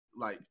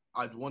like,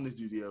 I'd want to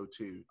do the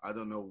O2. I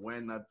don't know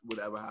when that would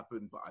ever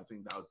happen, but I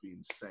think that would be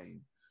insane.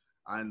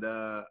 And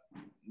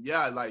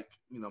yeah, like,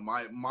 you know,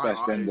 my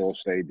best eyes, indoor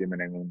stadium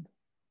in England.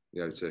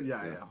 yeah,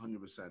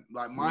 100%.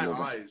 Like, my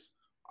eyes,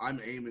 I'm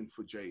aiming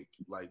for Jake.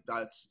 Like,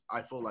 that's,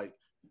 I feel like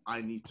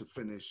I need to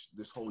finish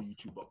this whole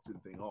YouTube boxing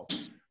thing off,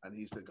 and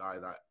he's the guy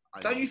that.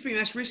 Don't you think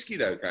that's risky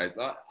though, Gabe?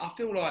 Like, I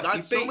feel like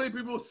that's so many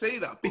people say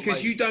that because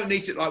like, you don't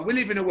need to. Like, we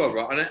live in a world,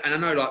 right? And I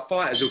know, like,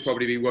 fighters will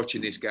probably be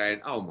watching this, going,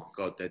 "Oh my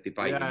God, they're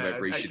debating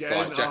whether he should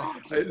fight."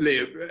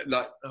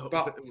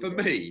 But for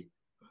me,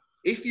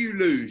 if you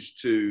lose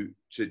to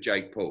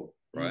Jake Paul,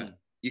 right,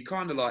 you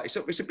kind of like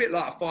it's a bit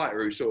like a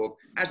fighter who sort of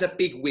has a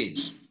big win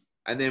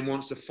and then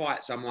wants to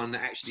fight someone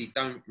that actually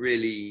don't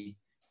really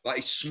like.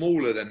 He's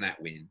smaller than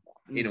that win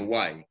in a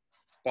way,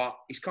 but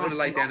he's kind of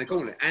laid down the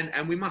gauntlet.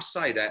 And we must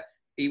say that.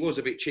 He was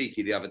a bit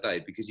cheeky the other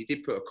day because he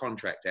did put a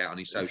contract out on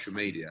his social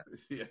media,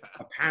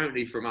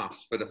 apparently from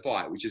us for the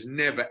fight, which has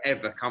never,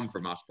 ever come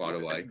from us, by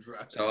the way.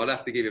 Exactly. So I'll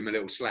have to give him a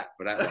little slap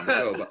for that one as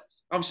well. But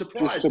I'm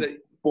surprised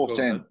that...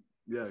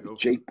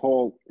 Jake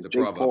Paul...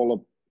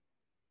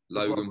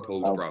 Logan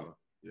Paul's brother.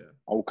 Yeah.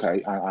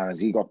 Okay, and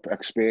has he got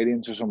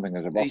experience or something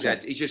as a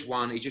boxer? He just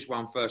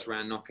won first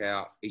round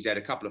knockout. He's had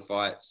a couple of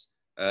fights.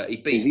 He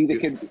beat. Is he the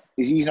kid?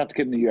 He's not the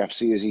kid in the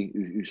UFC? Is he?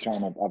 Who's trying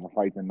to have a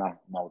fight in that?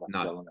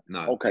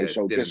 No. Okay,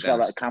 so this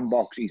fella can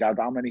box. He's had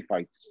how many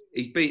fights?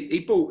 He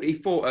fought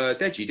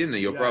Deji, didn't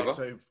he? Your brother.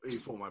 So he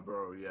fought my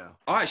bro. Yeah.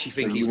 I actually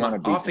think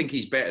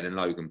he's better than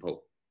Logan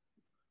Paul.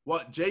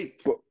 What,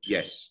 Jake?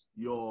 Yes.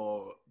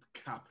 You're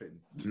capping.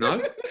 No.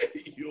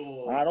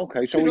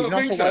 Okay, so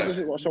he's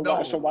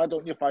not. So why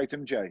don't you fight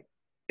him, Jay?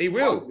 He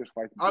will.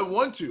 I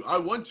want to,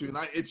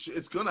 and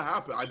it's gonna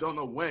happen. I don't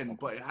know when,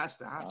 but it has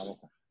to happen.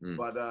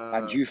 But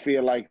and do you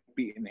feel like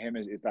beating him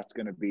is that's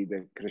going to be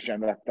the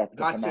crescendo?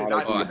 That's it.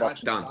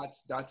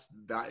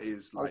 That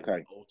is like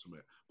the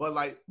ultimate. But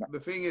like the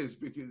thing is,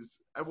 because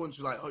everyone's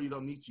like, oh, you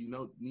don't need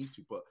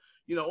to, But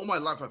you know, all my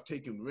life I've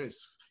taken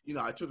risks. You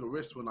know, I took a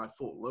risk when I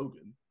fought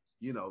Logan.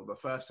 You know, the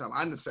first time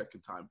and the second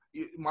time,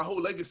 my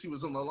whole legacy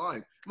was on the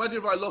line. Imagine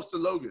if I lost to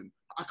Logan.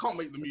 I can't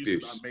make the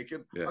music that I'm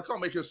making. Yeah. I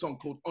can't make a song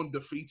called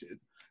Undefeated.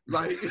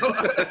 Like, you know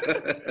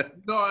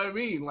what I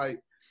mean? Like.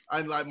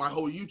 And like my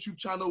whole YouTube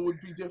channel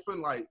would be different.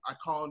 Like I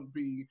can't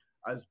be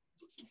as,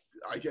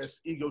 I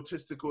guess,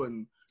 egotistical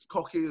and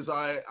cocky as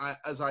I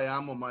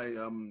am on my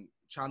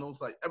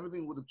channels. Like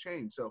everything would have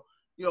changed. So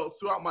you know,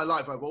 throughout my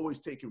life, I've always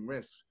taken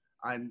risks,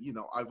 and you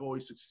know, I've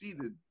always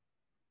succeeded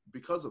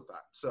because of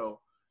that.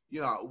 So you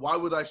know, why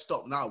would I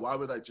stop now? Why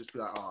would I just be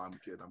like, oh, I'm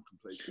good, I'm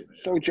complacent?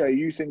 So Jay,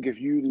 you think if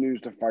you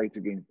lose the fight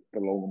against the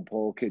Logan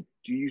Paul kid,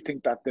 do you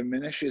think that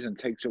diminishes and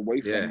takes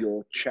away from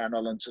your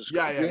channel and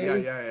subscribe?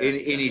 Yeah.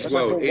 In his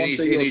world, in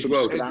his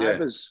world,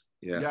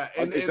 yeah.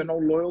 Is there no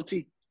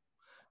loyalty?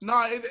 No,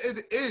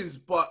 it is,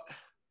 but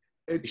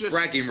it's just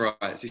bragging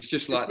rights. It's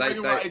just like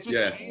it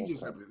just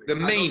changes everything.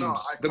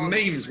 The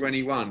memes when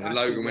he won and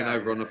Logan went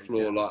over on the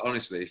floor. Like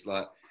honestly, it's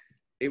like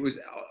it was.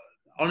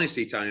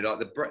 Honestly, Tony, like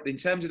in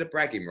terms of the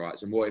bragging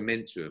rights and what it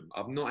meant to him,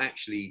 I've not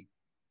actually.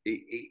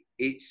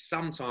 It's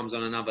sometimes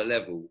on another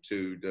level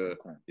to the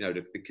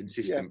the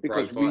consistent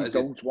pro fighters.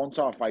 Once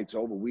our fight's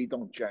over, we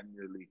don't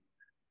genuinely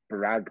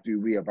brag, do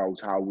we, about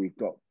how we've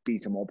got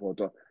beat him up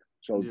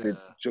so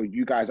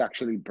you guys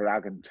actually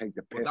brag and take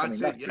the piss. Well,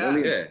 that's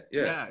it.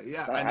 Yeah.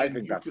 I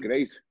think that's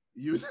great.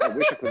 I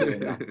wish I could have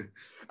done that.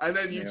 And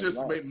then you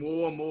just make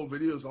more and more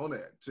videos on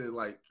it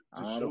to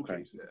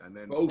showcase it. And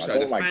then but also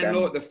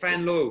the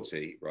fan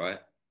loyalty, right?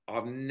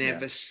 I've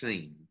never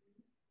seen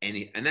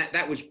any, and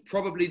that was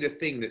probably the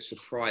thing that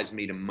surprised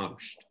me the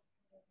most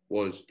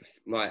was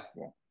like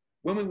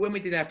when we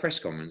did our press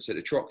conference at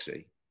the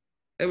Troxy,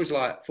 there was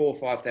like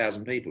 4,000 or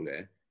 5,000 people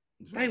there.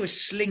 They were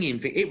slinging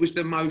things. It was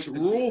the most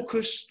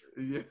raucous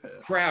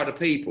crowd of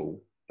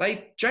people.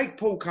 Jake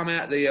Paul come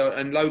out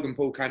and Logan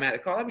Paul came out of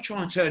the car. They were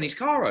trying to turn his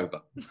car over.